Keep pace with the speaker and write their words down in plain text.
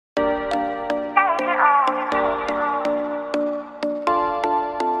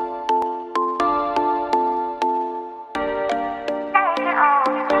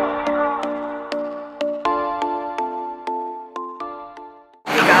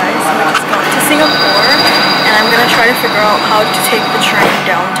Singapore, and I'm gonna try to figure out how to take the train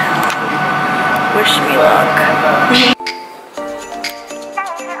downtown. Wish me luck.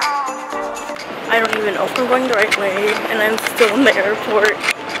 I don't even know if I'm going the right way, and I'm still in the airport.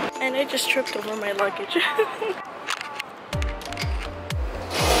 And I just tripped over my luggage.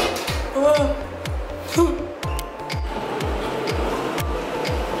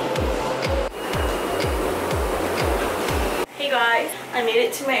 Hey guys, I made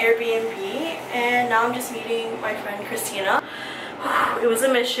it to my Airbnb, and now I'm just meeting my friend Christina. It was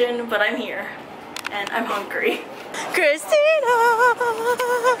a mission, but I'm here, and I'm hungry. Christina!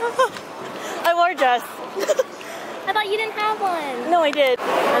 I wore a dress. I thought you didn't have one. No, I did.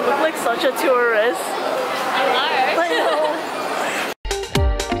 I look like such a tourist. You are. I know.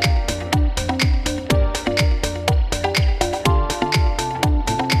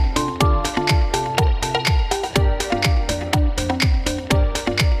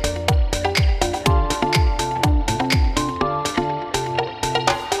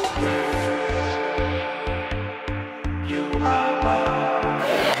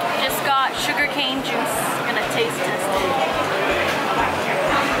 Just got sugarcane juice. Gonna taste test it.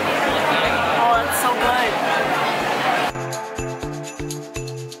 Oh, that's so good.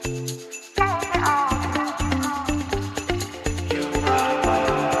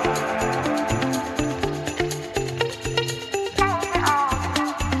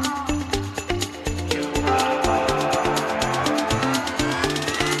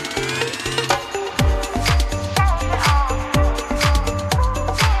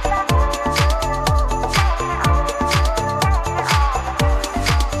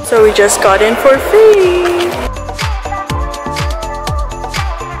 So we just got in for free.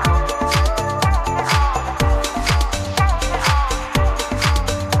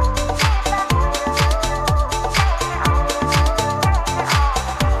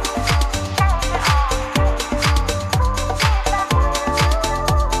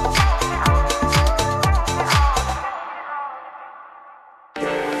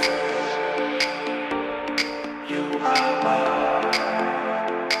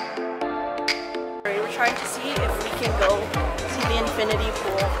 Trying to see if we can go see the infinity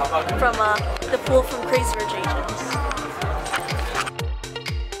pool from the pool from Crazy Rich Asians.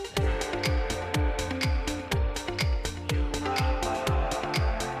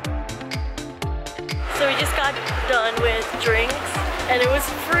 So we just got done with drinks and it was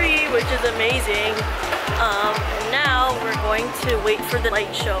free, which is amazing. And now we're going to wait for the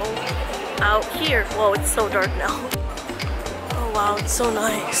light show out here. Whoa, it's so dark now. Oh wow, it's so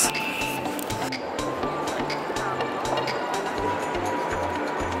nice.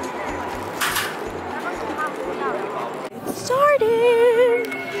 Started.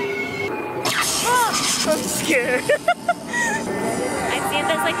 Oh, I'm scared. I've seen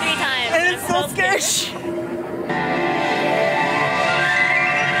this like 3 times. And it's so scary.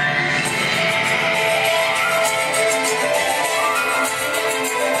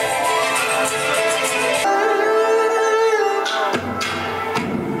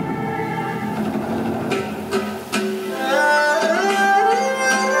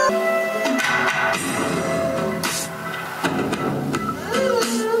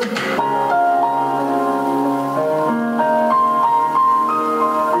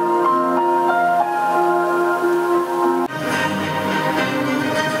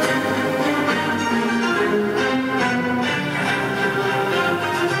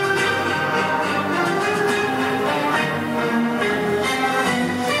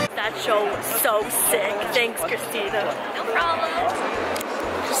 Show was so sick. Thanks, Christina. No problem.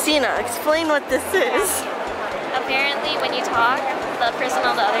 Christina, explain what this is. Apparently, when you talk, the person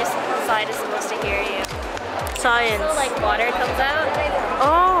on the other side is supposed to hear you. Science. So, like, water comes out.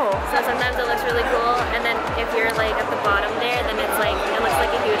 Oh. So sometimes it looks really cool, and then if you're like at the bottom there, then it's like it looks like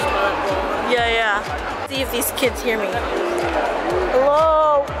a huge toilet bowl. Yeah, yeah. See if these kids hear me.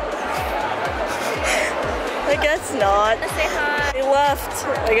 Hello. I guess not. Let's say hi. They left.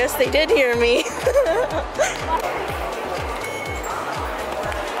 I guess they did hear me.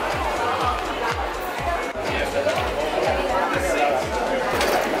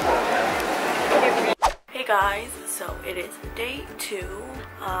 Hey guys, so it is day 2.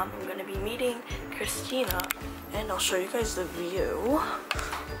 I'm gonna be meeting Christina, and I'll show you guys the view.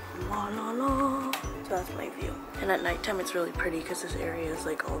 La, la, la. So that's my view. And at nighttime it's really pretty because this area is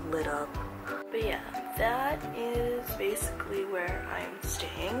like all lit up. But yeah, that is basically where I'm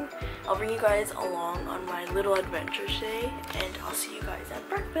staying. I'll bring you guys along on my little adventure day, and I'll see you guys at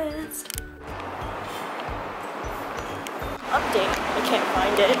breakfast. Update, I can't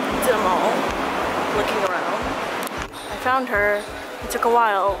find it. It's in a mall. Looking around. I found her. It took a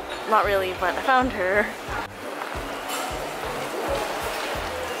while, not really, but I found her.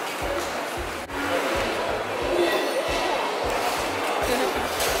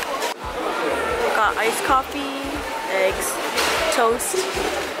 Got iced coffee, eggs, toast,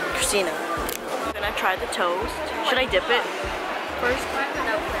 Christina. I'm gonna try the toast. Should I dip it first?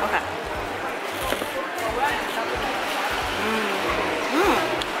 Okay.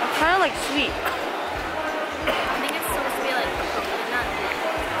 Kind of like sweet. I think it's supposed to be like coconut.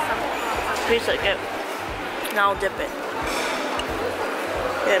 Tastes like it. Now I'll dip it.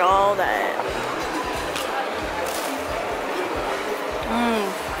 Get all that.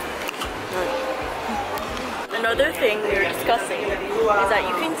 Another thing we were discussing is that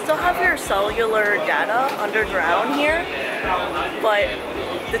you can still have your cellular data underground here, but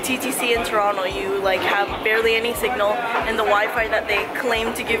the TTC in Toronto, you like have barely any signal, and the Wi-Fi that they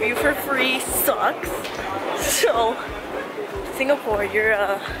claim to give you for free sucks. So Singapore,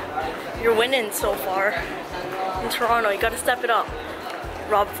 you're winning so far. In Toronto, you gotta step it up.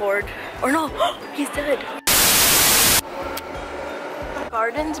 Rob Ford, or no, he's dead.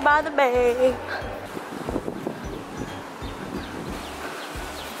 Gardens by the Bay.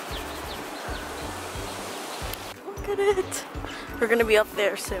 Look at it. We're gonna be up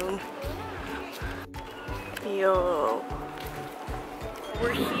there soon. Yo.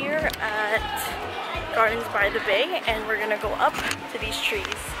 We're here at Gardens by the Bay and we're gonna go up to these trees.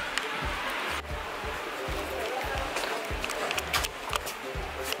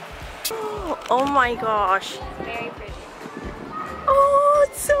 Oh my gosh. Very pretty. Oh,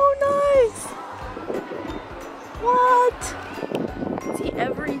 it's so nice. What? See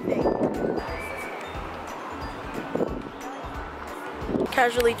everything.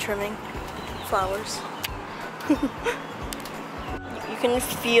 Casually trimming flowers. You can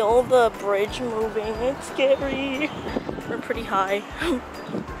feel the bridge moving. It's scary. We're pretty high.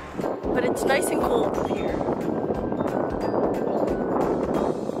 But it's nice and cold up here.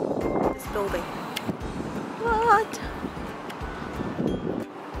 This building. What?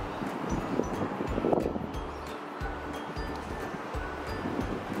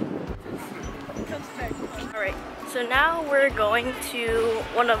 Alright, so now we're going to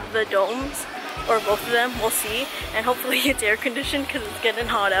one of the domes, or both of them, we'll see, and hopefully it's air conditioned because it's getting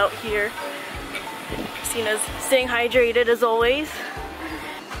hot out here. Christina's staying hydrated as always.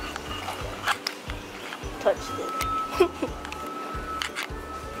 Touched it.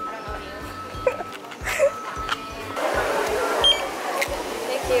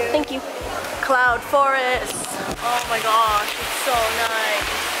 Thank you. Cloud forest. Oh my gosh, it's so nice.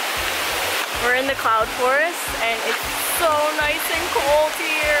 We're in the cloud forest and it's so nice and cold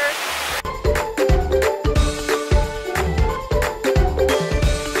here.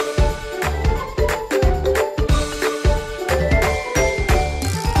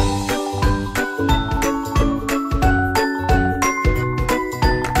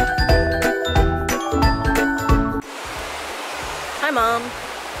 Hi, Mom.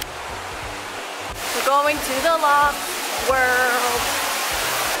 We're going to the Lost World.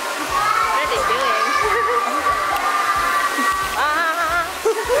 What are they doing?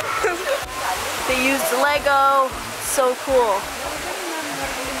 They used Lego. So cool.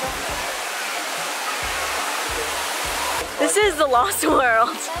 This is the Lost World.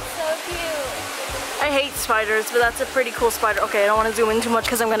 That's so cute. I hate spiders, but that's a pretty cool spider. Okay, I don't want to zoom in too much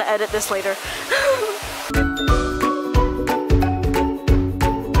because I'm going to edit this later.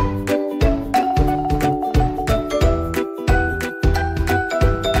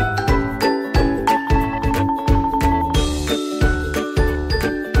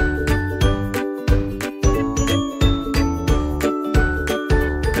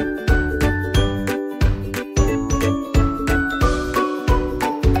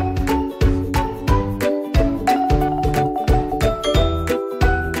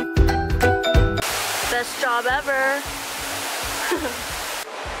 Best job ever.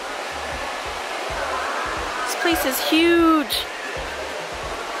 This place is huge.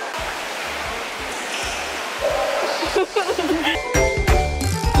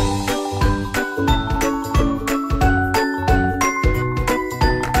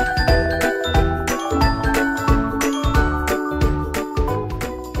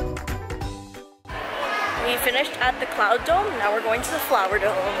 We finished at the Cloud Dome, now we're going to the Flower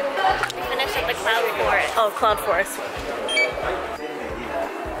Dome. We finished at the Cloud Forest. Oh, Cloud Forest.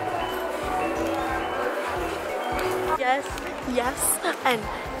 Yes, yes, and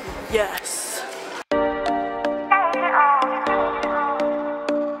yes.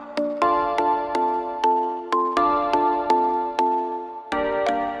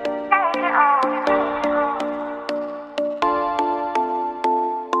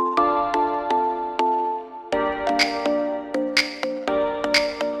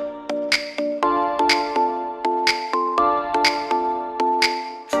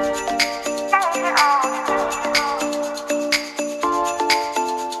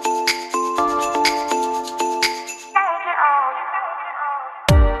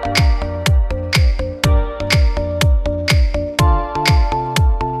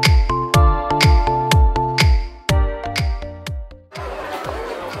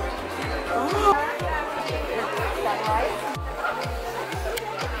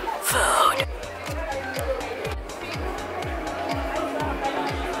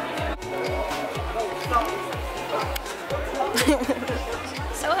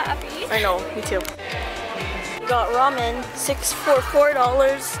 I know, me too. We got ramen, 6 for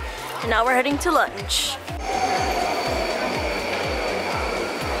 $4, and now we're heading to lunch.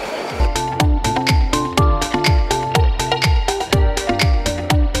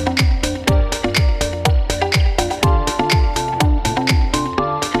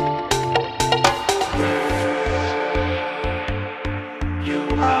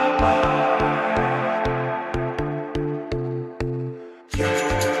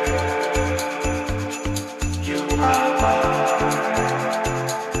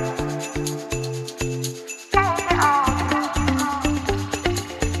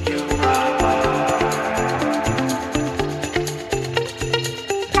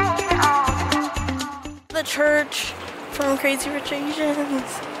 The church from Crazy Rich Asians. Show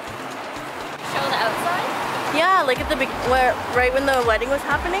the outside? Yeah, like at the big, where right when the wedding was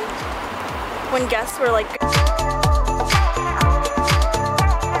happening, when guests were like.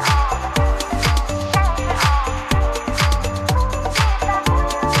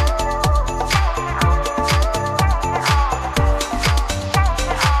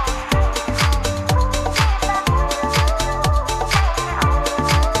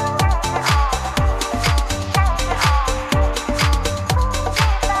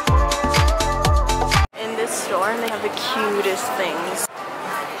 And they have the cutest things.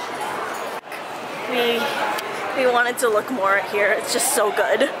 We wanted to look more at here. It's just so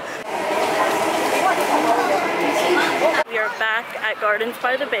good. We are back at Gardens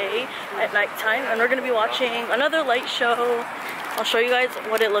by the Bay at nighttime, and we're gonna be watching another light show. I'll show you guys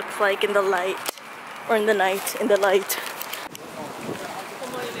what it looks like in the light, or in the night, in the light.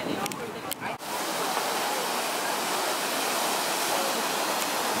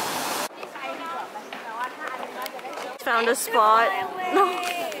 Found a spot. No.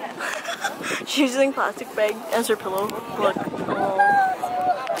 She's using plastic bag as her pillow. Look. Oh.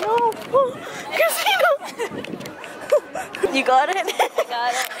 No. Oh. Christina! You got it? I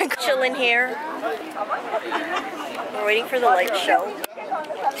got it. Chilling here. We're waiting for the light show.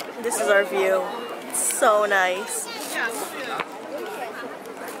 This is our view. It's so nice.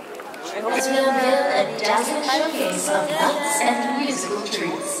 It will be a dazzling showcase of lights and musical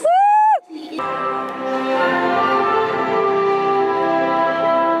treats.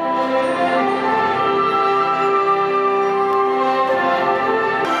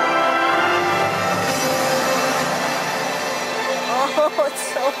 Oh, it's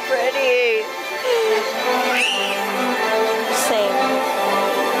so pretty. Same.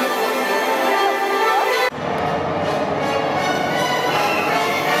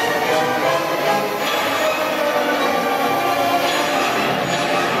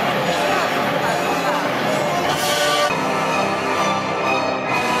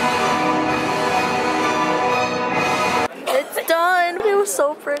 It's done. It was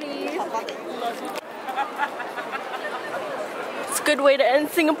so pretty. It's a good way to end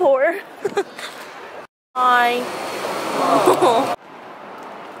Singapore. Bye.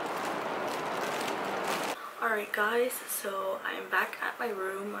 Alright guys, so I'm back at my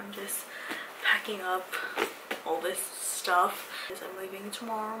room. I'm just packing up all this stuff. I'm leaving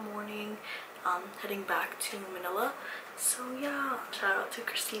tomorrow morning, heading back to Manila. So yeah, shout out to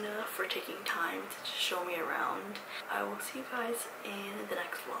Christina for taking time to just show me around. I will see you guys in the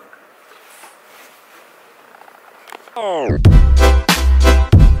next vlog. Oh.